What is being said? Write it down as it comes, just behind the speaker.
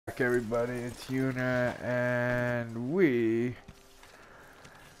back, everybody. It's Yuna, and we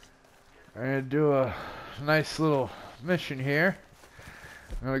are gonna do a nice little mission here.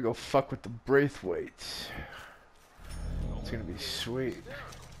 I'm gonna go fuck with the Braithwaites. It's gonna be sweet.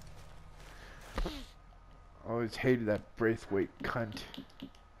 Always hated that Braithwaite cunt.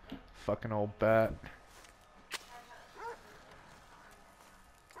 Fucking old bat.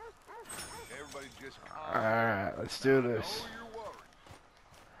 Alright, let's do this.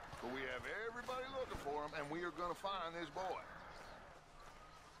 But we have everybody looking for him, and we are gonna find this boy.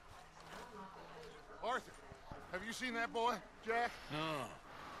 Arthur, have you seen that boy, Jack? No.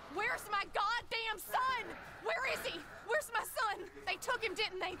 Where's my goddamn son? Where is he? Where's my son? They took him,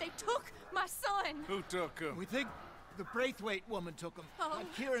 didn't they? They took my son. Who took him? We think the Braithwaite woman took him. Oh.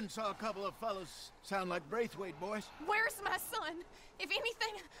 Kieran saw a couple of fellows sound like Braithwaite boys. Where's my son? If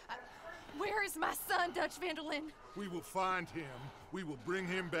anything, where is my son, Dutch Vanderlyn? We will find him, we will bring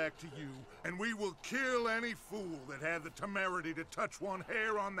him back to you, and we will kill any fool that had the temerity to touch one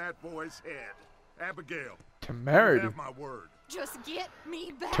hair on that boy's head. Abigail, Temerity? you have my word. Just get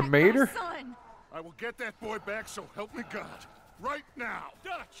me back, Tomato? my son. I will get that boy back, so help me God. Right now.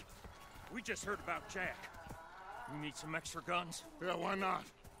 Dutch! We just heard about Jack. You need some extra guns? Yeah, why not?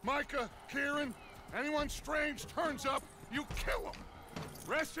 Micah, Kieran, anyone strange turns up, you kill him.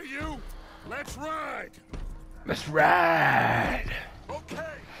 Rest of you, let's ride. Let's ride!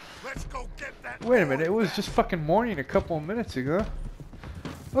 Okay, let's go get that Wait a boy minute, it was back. just fucking morning a couple of minutes ago.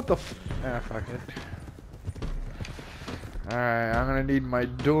 What the f- ah, fuck it. Alright, I'm gonna need my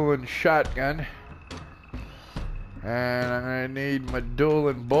dueling shotgun. And I'm gonna need my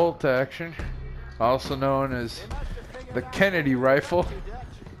dueling bolt action. Also known as the Kennedy rifle.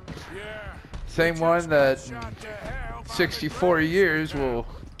 Yeah. Same one that in 64 years will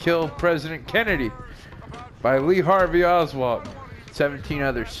kill President Kennedy by Lee Harvey Oswald. 17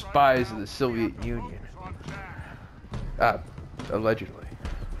 other spies of the Soviet Union. Allegedly.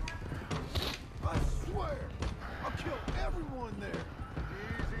 I swear, I'll kill everyone there.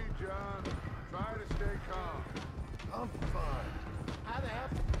 Easy, John. Try to stay calm. I'm fine. How the hell?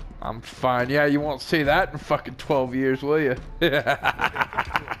 I'm fine. Yeah, you won't see that in fucking 12 years, will you? I don't know.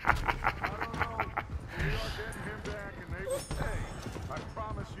 We are getting him back, and they will pay. I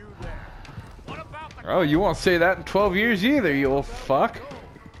promise you that. What about the... Oh, you won't say that in 12 years either, you old fuck.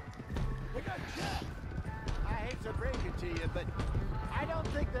 We got Jack. I hate to break it to you, but I don't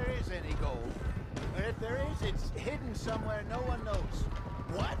think there is any gold. And if there is, it's hidden somewhere no one knows.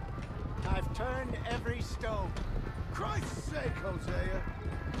 What? I've turned every stone. Christ's sake, Hosea.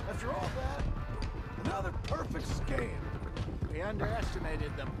 After all that, another perfect scam. We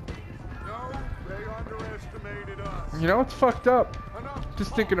underestimated them. No, they underestimated us. You know what's fucked up? Enough Just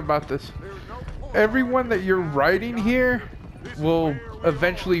talk. thinking about this. There's no point. Everyone that you're writing here will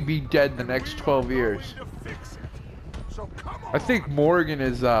eventually be dead in the next 12 years. Going to fix it. So come on. I think Morgan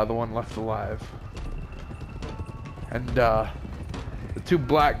is the one left alive. And the two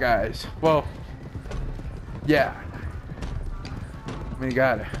black guys. Well, yeah. I mean,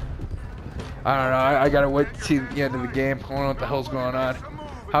 I don't know. I gotta wait to see the end of the game. I don't know what the hell's going on.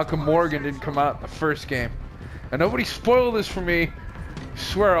 How come Morgan didn't come out in the first game? And nobody spoiled this for me. I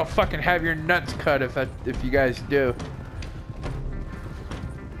swear I'll fucking have your nuts cut if you guys do.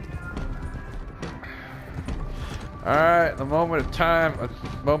 Alright, the moment of time,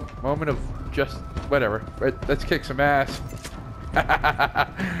 a moment of just whatever. Right, let's kick some ass.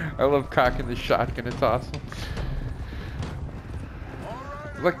 I love cocking the shotgun, it's awesome.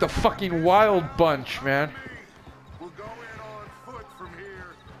 Like the fucking Wild Bunch, man. We'll go in on foot from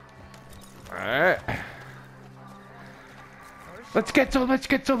here. Alright. Let's get some, let's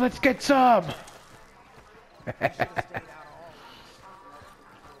get some, let's get some! Bit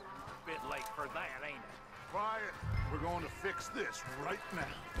late for that, ain't it? Quiet. We're going to fix this right now.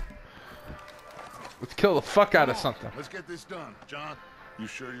 Let's kill the fuck out of something. Let's get this done. John, you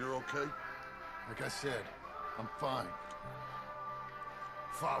sure you're okay? Like I said, I'm fine.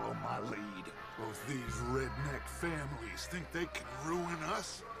 Follow my lead. Both these redneck families think they can ruin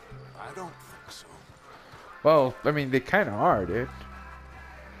us? I don't think so. Well, I mean, they kind of are, dude.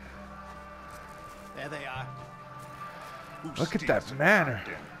 There they are. Who Look at steals that a manner.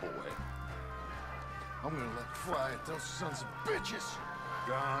 goddamn boy? I'm gonna let fly at those sons of bitches.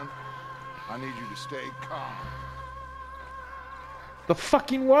 John, I need you to stay calm. The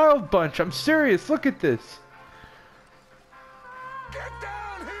fucking Wild Bunch, I'm serious, look at this. Get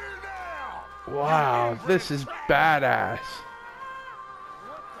down here now! Wow, this is badass.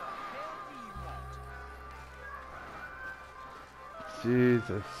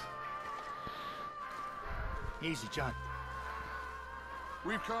 Jesus. Easy, John.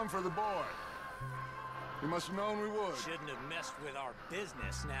 We've come for the boy. You must have known we would. Shouldn't have messed with our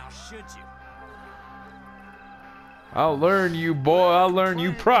business now, should you? I'll learn you, boy. I'll learn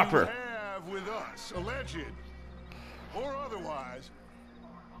you proper. You have with us, alleged or otherwise.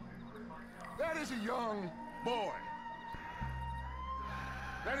 That is a young boy.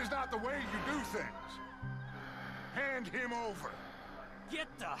 That is not the way you do things. Hand him over. Get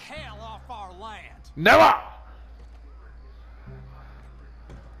the hell off our land! Never!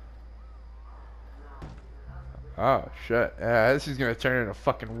 Oh, shit. Yeah, this is gonna turn into a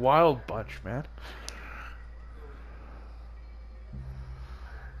fucking wild bunch, man.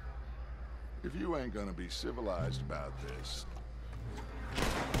 If you ain't gonna be civilized about this.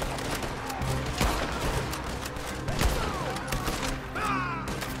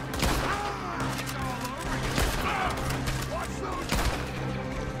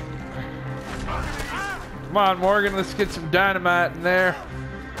 Come on, Morgan, let's get some dynamite in there.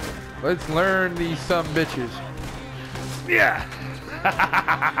 Let's learn these some bitches. Yeah.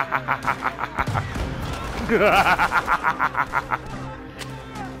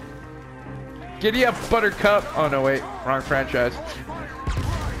 Giddy up, Buttercup. Oh no, wait, wrong franchise.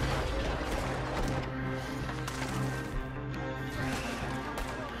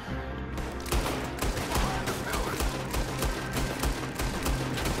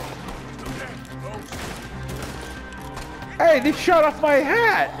 Hey, they shot off my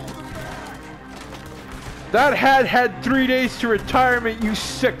hat! That hat had 3 days to retirement, you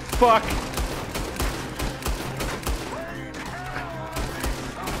sick fuck!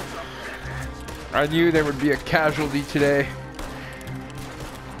 I knew there would be a casualty today.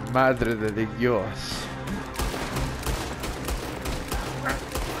 Madre de Dios.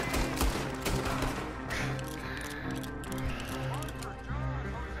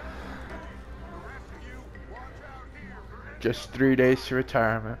 Just 3 days to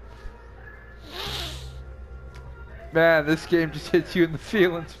retirement. Man, this game just hits you in the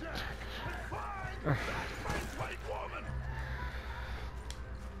feelings.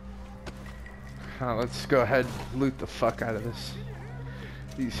 Let's go ahead and loot the fuck out of this.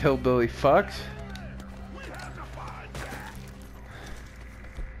 These hillbilly fucks.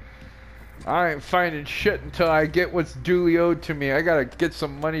 I ain't finding shit until I get what's duly owed to me. I gotta get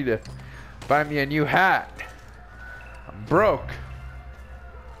some money to buy me a new hat. I'm broke.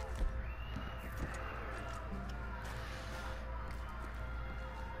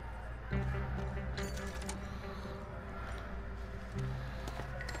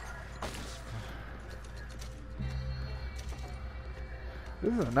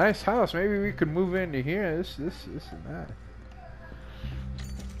 This is a nice house. Maybe we could move into here. This is nice.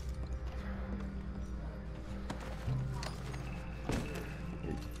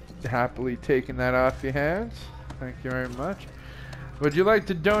 Happily taking that off your hands. Thank you very much. Would you like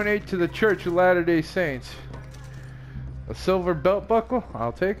to donate to the Church of Latter-day Saints? A silver belt buckle?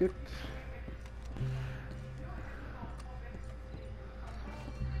 I'll take it.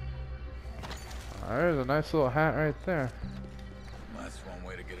 There's a nice little hat right there. That's one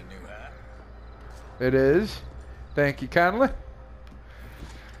way to get a new hat. It is. Thank you kindly.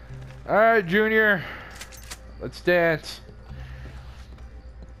 Alright, Junior. Let's dance.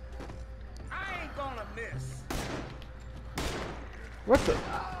 I ain't gonna miss. What the? I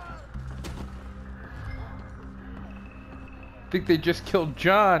think they just killed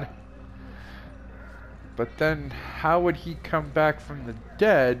John. But then, how would he come back from the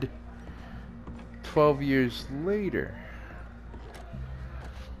dead 12 years later?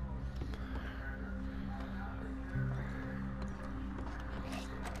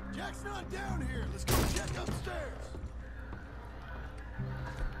 Jack's not down here. Let's go check upstairs.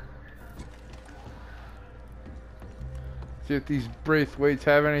 See if these Braithwaites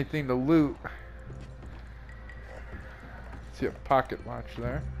have anything to loot. See a pocket watch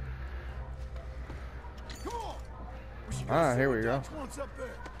there. Come on. Ah, here we go.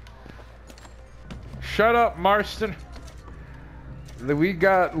 Shut up, Marston. We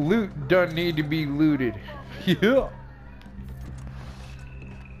got loot doesn't need to be looted. Yeah.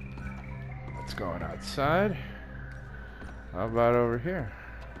 What's going outside? How about over here?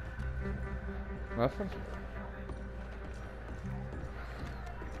 Nothing?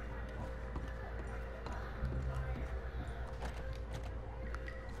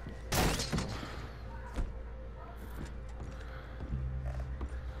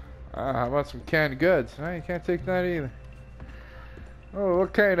 How about some canned goods? No, you can't take that either. Oh,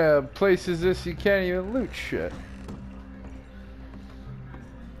 what kind of place is this? You can't even loot shit.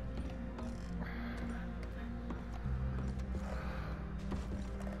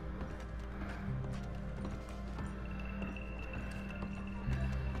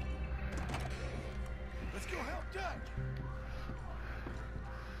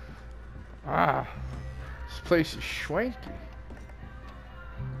 Ah, this place is schwanky.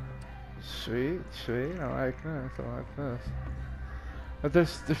 Sweet, sweet. I like this. I like this. But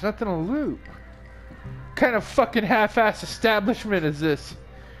there's nothing to loot. What kind of fucking half-ass establishment is this?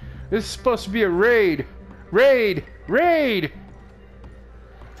 This is supposed to be a raid. Raid! Raid!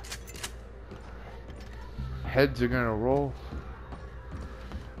 Heads are gonna roll.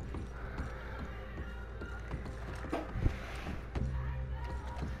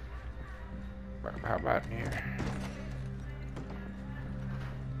 How about in here?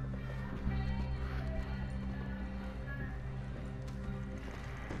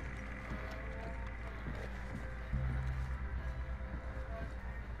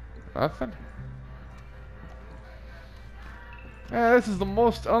 Nothing? Yeah, this is the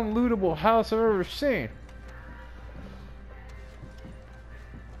most unlootable house I've ever seen.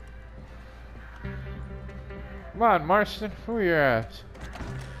 Come on, Marston, who are your ass?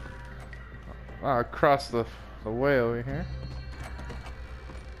 Across the way over here.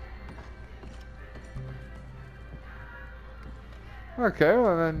 Okay,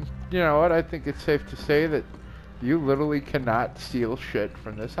 well then, you know what? I think it's safe to say that you literally cannot steal shit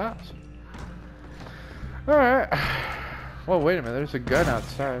from this house. Alright. Well, wait a minute. There's a gun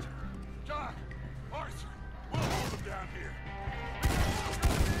outside. John! Arthur! We'll hold him down here.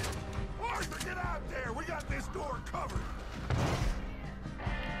 Arthur, get out there! We got this door covered!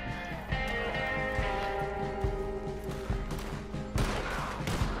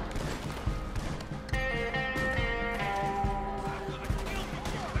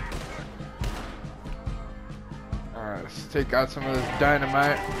 Alright, let's take out some of this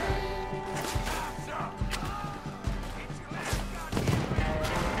dynamite.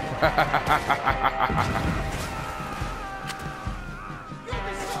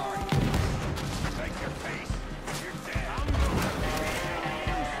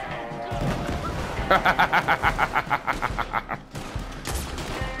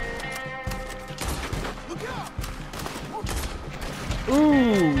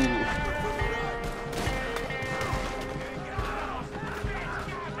 Ooh.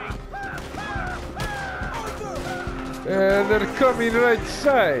 They're coming right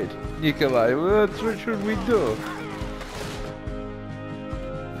side, Nikolai. What should we do?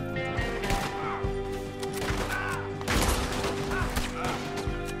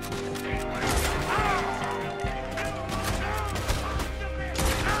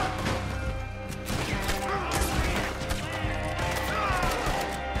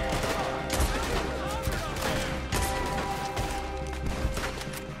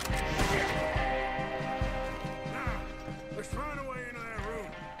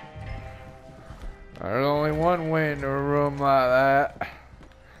 There's only one way into a room like that.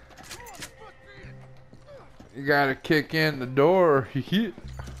 You gotta kick in the door. Yeah,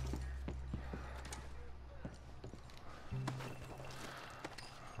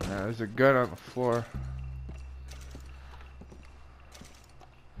 there's a gun on the floor.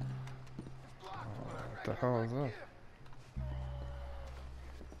 What the hell is that?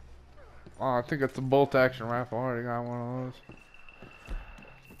 Oh, I think it's a bolt action rifle. I already got one of those.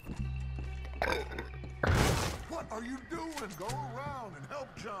 What are you doing? Go around and help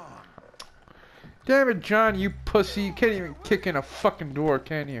John. Damn it, John, you pussy. You can't even kick in a fucking door,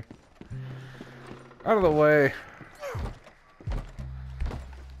 can you? Out of the way.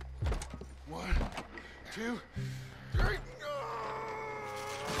 1, 2, 3.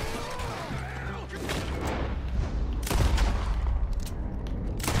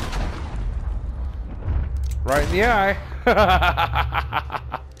 Right in the eye.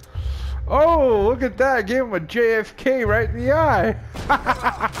 Oh, look at that. Gave him a JFK right in the eye.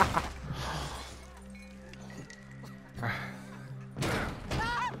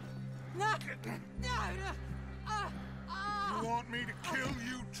 You want me to kill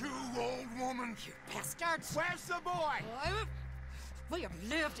you too, old woman? You bastards! Where's the boy? We have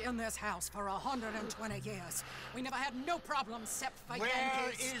lived in this house for 120 years. We never had no problems except for Where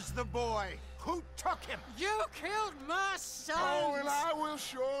Yankees. is the boy? Who took him? You killed my son! Oh, and I will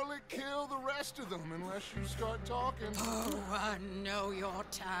surely kill the rest of them unless you start talking. Oh, I know your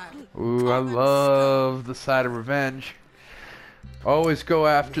time. Ooh, I love the side of revenge. Always go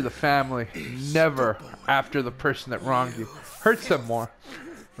after the family, never after the person that wronged you. Hurts them more.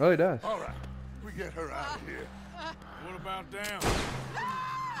 Really does. All right, we get her out of here. What about down?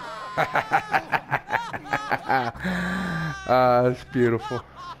 It's beautiful.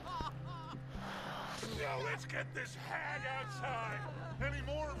 Now let's get this hag outside. Any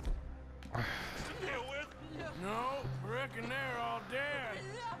more to deal with? No, I reckon they're all dead.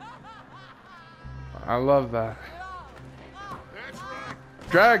 I love that. That's right.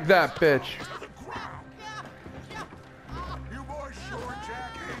 Drag that bitch. You boys sure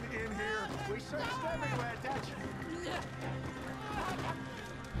Jack ain't in here? We searched everywhere, Dutch.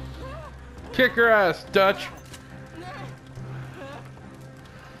 Kick her ass, Dutch.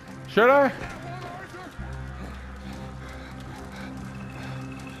 Should I?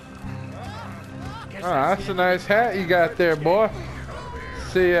 Oh, that's a nice hat you got there, boy.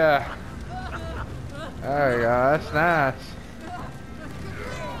 See ya. There you go, that's nice.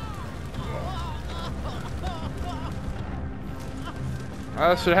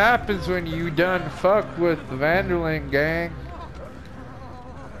 That's what happens when you done fuck with the Vanderlyn gang.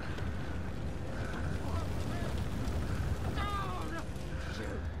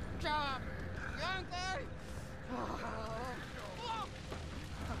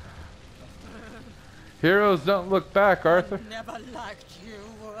 Heroes don't look back, Arthur. Never liked you.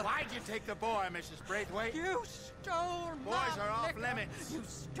 Why'd you take the boy, Mrs. Braithwaite? You stole my Boys are off liquor. limits. You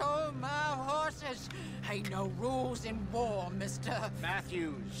stole my horses. Ain't no rules in war, mister.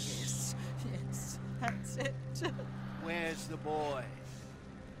 Matthews, Yes, that's it. where's the boy?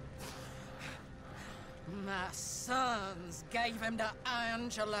 My sons gave him to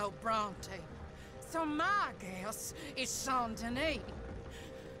Angelo Bronte. So my guess is Saint-Denis.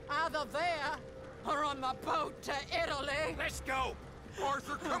 Either there or on the boat to Italy. Let's go.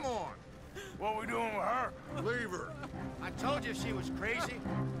 Arthur, come on. What we doing with her? Leave her. I told you she was crazy.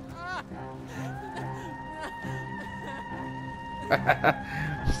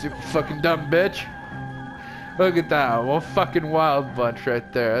 Stupid fucking dumb bitch. Look at that. One fucking wild bunch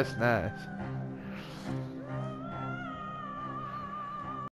right there. That's nice.